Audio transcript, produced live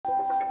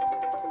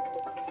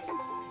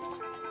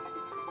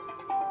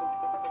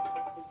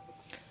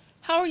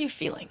How are you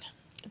feeling?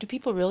 Do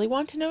people really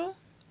want to know?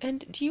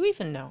 And do you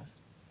even know?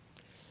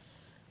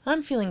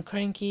 I'm feeling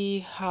cranky,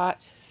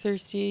 hot,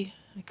 thirsty.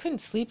 I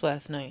couldn't sleep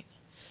last night.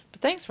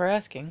 But thanks for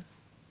asking.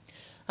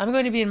 I'm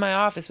going to be in my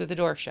office with the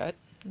door shut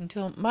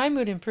until my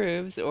mood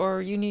improves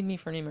or you need me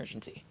for an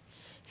emergency.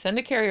 Send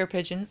a carrier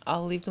pigeon.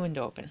 I'll leave the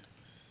window open.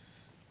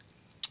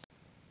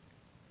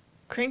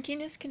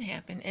 Crankiness can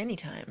happen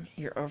anytime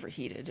you're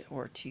overheated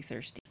or too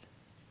thirsty.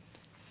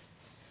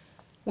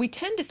 We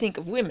tend to think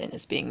of women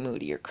as being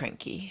moody or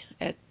cranky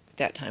at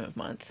that time of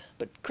month,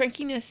 but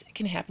crankiness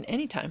can happen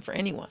anytime for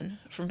anyone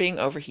from being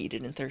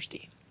overheated and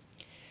thirsty.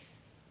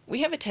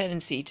 We have a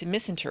tendency to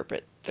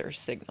misinterpret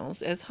thirst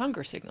signals as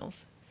hunger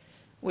signals,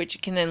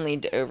 which can then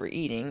lead to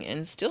overeating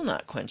and still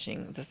not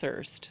quenching the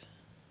thirst.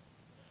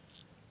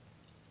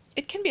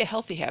 It can be a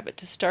healthy habit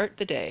to start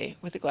the day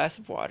with a glass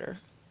of water,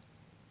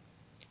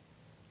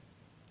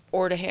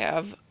 or to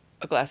have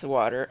a glass of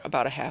water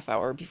about a half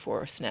hour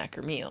before a snack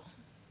or meal,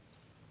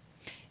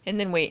 and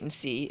then wait and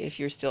see if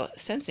you're still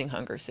sensing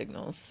hunger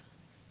signals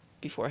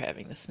before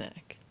having the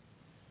snack.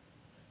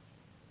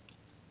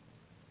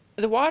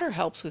 The water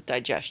helps with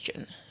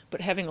digestion, but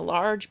having a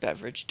large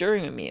beverage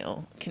during a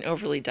meal can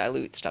overly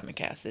dilute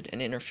stomach acid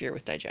and interfere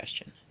with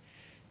digestion.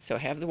 So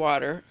have the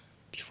water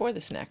before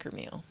the snack or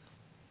meal.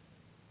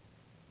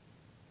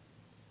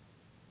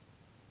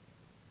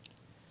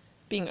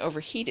 Being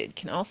overheated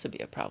can also be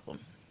a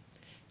problem.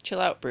 Chill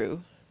Out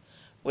Brew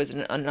was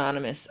an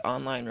anonymous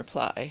online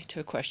reply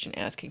to a question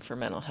asking for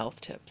mental health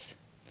tips.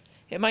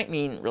 It might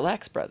mean,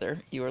 relax,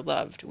 brother, you are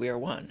loved, we are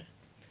one.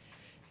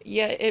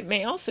 Yet it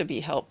may also be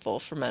helpful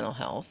for mental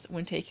health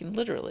when taken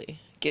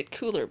literally. Get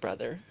cooler,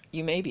 brother,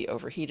 you may be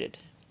overheated.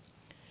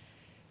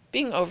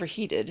 Being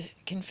overheated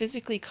can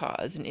physically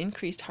cause an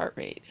increased heart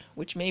rate,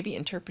 which may be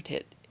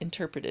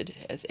interpreted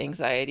as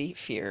anxiety,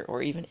 fear,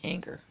 or even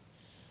anger,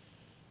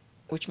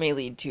 which may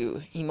lead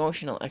to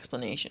emotional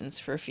explanations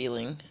for a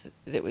feeling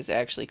that was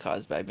actually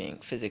caused by being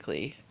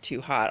physically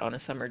too hot on a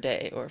summer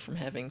day or from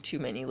having too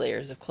many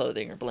layers of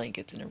clothing or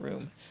blankets in a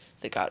room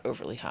that got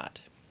overly hot.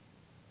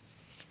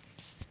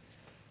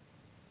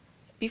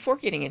 Before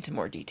getting into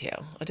more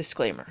detail, a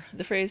disclaimer.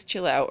 The phrase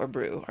chill out or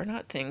brew are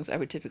not things I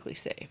would typically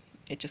say.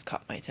 It just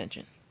caught my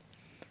attention.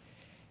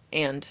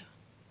 And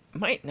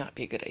might not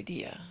be a good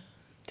idea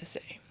to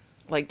say.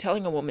 Like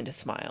telling a woman to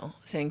smile,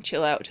 saying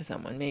chill out to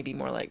someone may be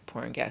more like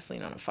pouring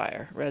gasoline on a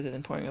fire rather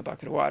than pouring a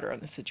bucket of water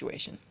on the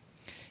situation.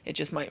 It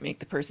just might make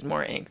the person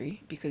more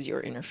angry because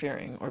you're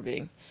interfering or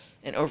being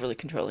an overly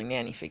controlling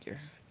nanny figure,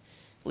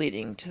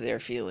 leading to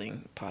their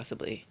feeling,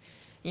 possibly,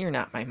 you're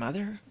not my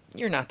mother,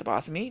 you're not the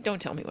boss of me,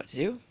 don't tell me what to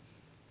do.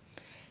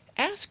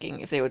 Asking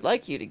if they would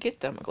like you to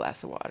get them a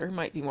glass of water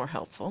might be more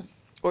helpful,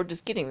 or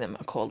just getting them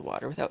a cold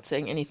water without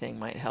saying anything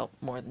might help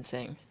more than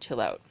saying chill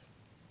out.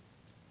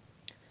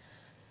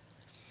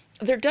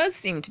 There does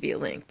seem to be a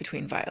link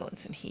between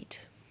violence and heat.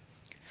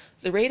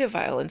 The rate of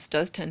violence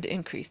does tend to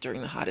increase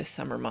during the hottest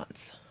summer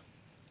months,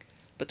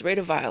 but the rate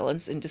of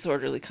violence and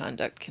disorderly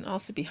conduct can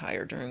also be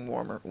higher during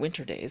warmer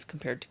winter days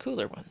compared to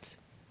cooler ones.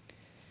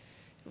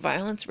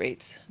 Violence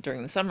rates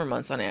during the summer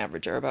months on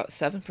average are about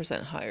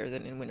 7% higher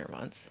than in winter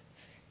months,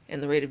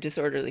 and the rate of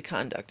disorderly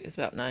conduct is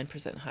about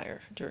 9%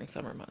 higher during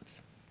summer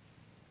months.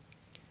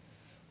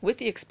 With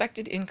the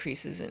expected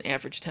increases in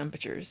average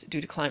temperatures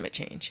due to climate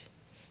change,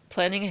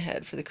 planning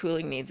ahead for the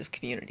cooling needs of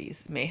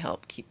communities may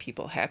help keep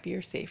people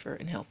happier, safer,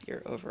 and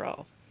healthier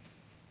overall.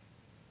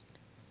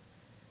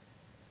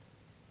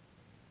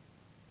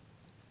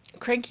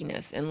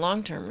 Crankiness and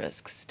long-term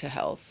risks to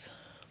health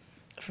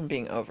from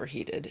being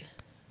overheated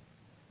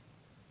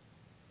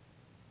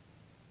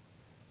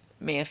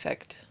may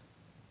affect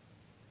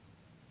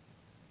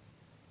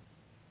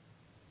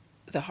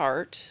the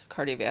heart,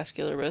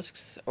 cardiovascular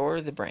risks,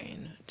 or the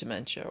brain,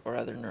 dementia, or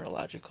other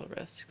neurological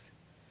risks.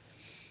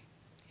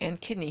 And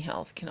kidney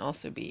health can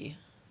also be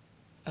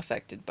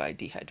affected by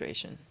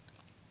dehydration.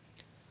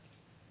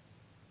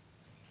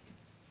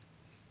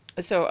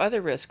 So other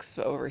risks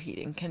of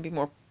overheating can be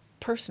more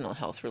personal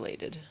health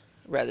related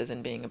rather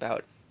than being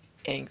about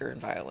anger and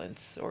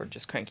violence or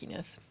just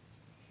crankiness.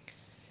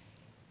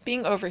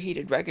 Being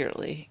overheated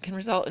regularly can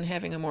result in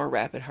having a more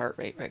rapid heart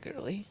rate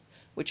regularly,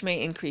 which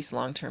may increase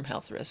long-term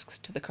health risks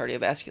to the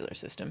cardiovascular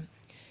system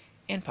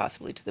and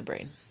possibly to the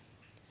brain.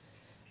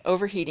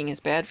 Overheating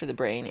is bad for the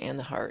brain and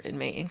the heart and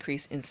may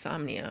increase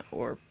insomnia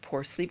or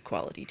poor sleep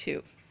quality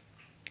too.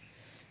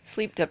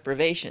 Sleep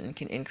deprivation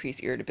can increase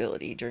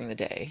irritability during the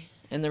day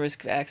and the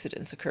risk of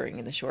accidents occurring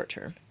in the short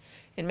term,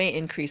 and may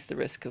increase the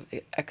risk of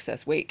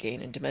excess weight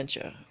gain and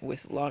dementia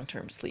with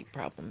long-term sleep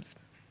problems.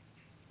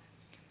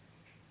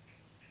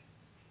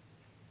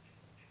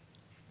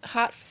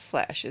 Hot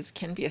flashes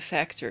can be a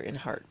factor in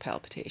heart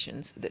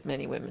palpitations that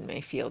many women may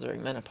feel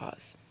during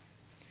menopause.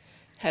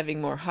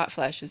 Having more hot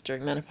flashes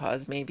during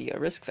menopause may be a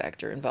risk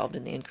factor involved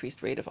in the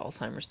increased rate of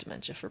Alzheimer's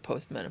dementia for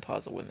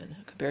postmenopausal women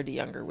compared to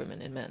younger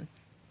women and men.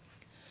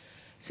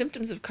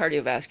 Symptoms of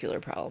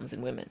cardiovascular problems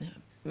in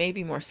women may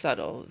be more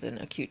subtle than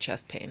acute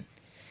chest pain,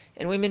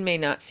 And women may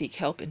not seek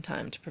help in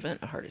time to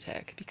prevent a heart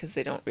attack because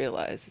they don't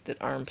realize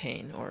that arm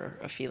pain or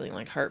a feeling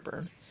like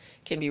heartburn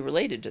can be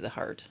related to the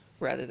heart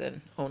rather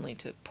than only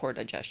to poor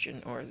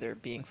digestion or there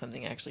being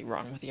something actually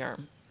wrong with the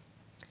arm.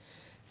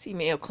 See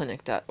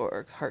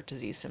mayoclinic.org, Heart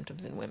Disease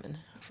Symptoms in Women,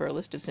 for a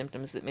list of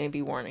symptoms that may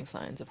be warning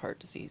signs of heart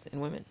disease in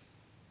women.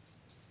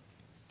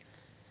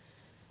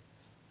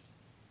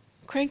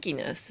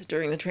 Crankiness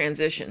during the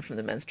transition from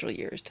the menstrual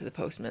years to the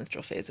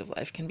postmenstrual phase of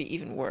life can be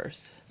even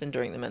worse than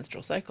during the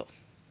menstrual cycle.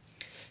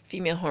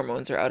 Female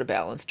hormones are out of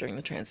balance during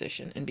the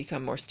transition and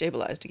become more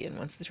stabilized again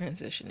once the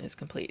transition is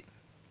complete.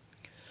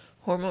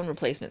 Hormone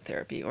replacement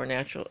therapy, or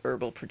natural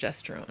herbal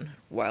progesterone,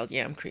 wild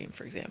yam cream,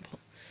 for example,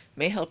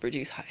 may help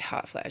reduce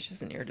hot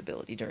flashes and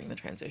irritability during the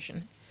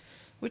transition,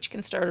 which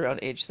can start around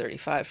age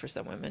 35 for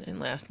some women and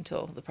last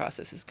until the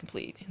process is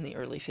complete in the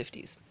early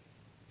 50s.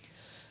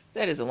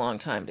 That is a long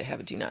time to have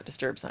a do not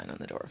disturb sign on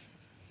the door.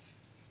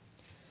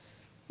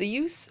 The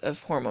use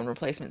of hormone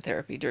replacement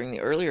therapy during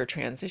the earlier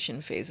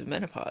transition phase of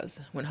menopause,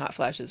 when hot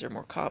flashes are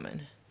more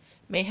common,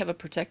 may have a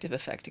protective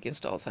effect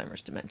against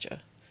Alzheimer's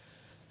dementia,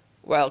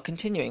 while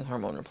continuing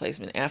hormone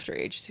replacement after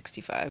age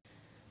 65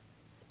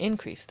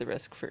 increase the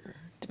risk for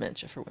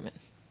dementia for women.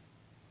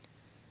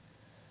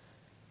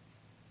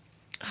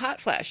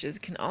 Hot flashes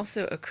can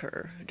also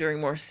occur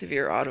during more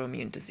severe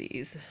autoimmune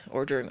disease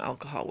or during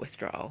alcohol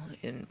withdrawal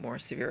in more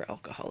severe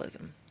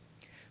alcoholism,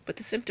 but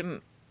the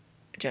symptom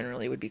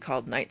generally would be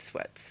called night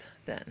sweats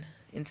then,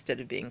 instead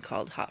of being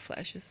called hot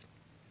flashes.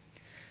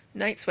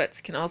 Night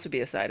sweats can also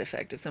be a side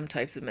effect of some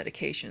types of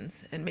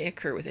medications and may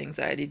occur with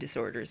anxiety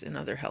disorders and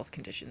other health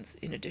conditions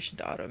in addition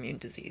to autoimmune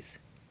disease.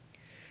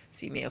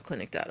 See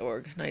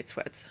mayoclinic.org, Night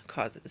Sweats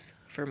Causes,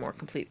 for a more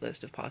complete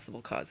list of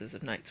possible causes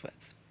of night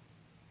sweats.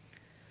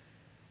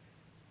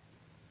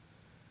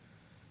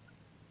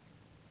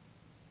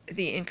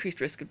 The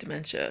increased risk of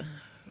dementia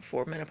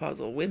for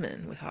menopausal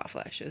women with hot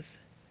flashes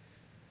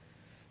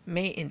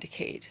may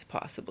indicate,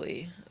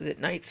 possibly, that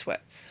night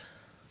sweats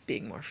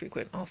being more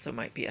frequent also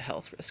might be a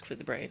health risk for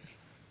the brain.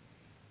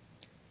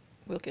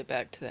 We'll get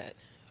back to that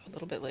a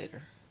little bit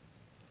later.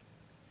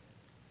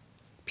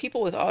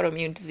 People with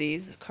autoimmune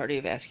disease,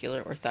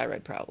 cardiovascular, or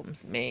thyroid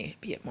problems may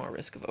be at more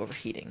risk of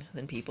overheating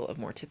than people of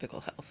more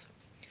typical health.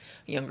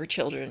 Younger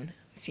children,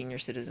 senior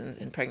citizens,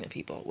 and pregnant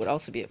people would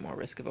also be at more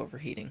risk of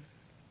overheating.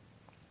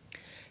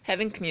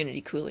 Having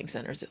community cooling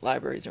centers at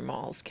libraries or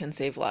malls can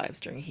save lives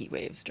during heat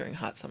waves during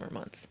hot summer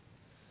months.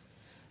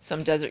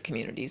 Some desert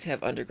communities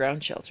have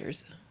underground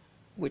shelters,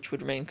 which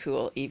would remain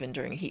cool even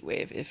during a heat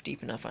wave if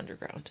deep enough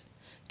underground.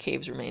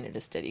 Caves remain at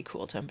a steady,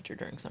 cool temperature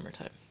during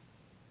summertime.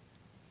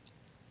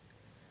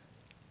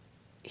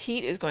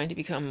 Heat is going to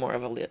become more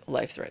of a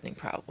life-threatening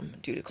problem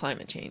due to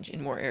climate change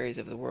in more areas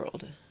of the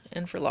world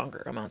and for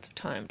longer amounts of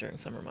time during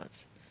summer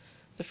months.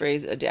 The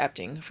phrase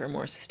adapting for a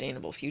more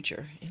sustainable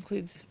future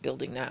includes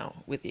building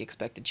now with the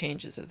expected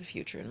changes of the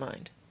future in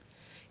mind.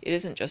 It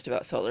isn't just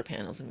about solar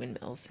panels and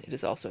windmills, it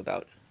is also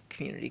about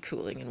community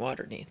cooling and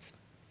water needs.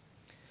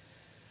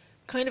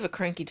 Kind of a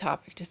cranky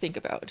topic to think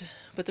about,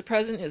 but the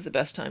present is the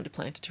best time to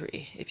plant a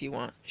tree if you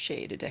want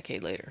shade a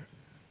decade later.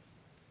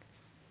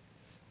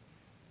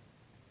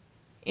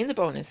 In the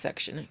bonus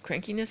section,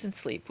 crankiness and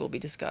sleep will be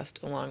discussed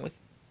along with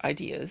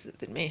ideas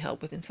that may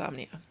help with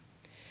insomnia.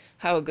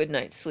 How a good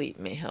night's sleep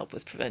may help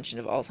with prevention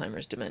of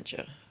Alzheimer's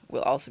dementia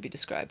will also be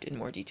described in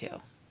more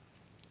detail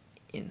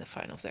in the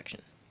final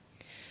section.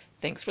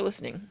 Thanks for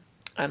listening.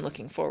 I'm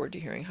looking forward to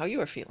hearing how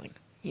you are feeling.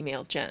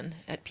 Email Jen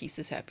at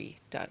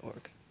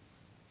peaceishappy.org.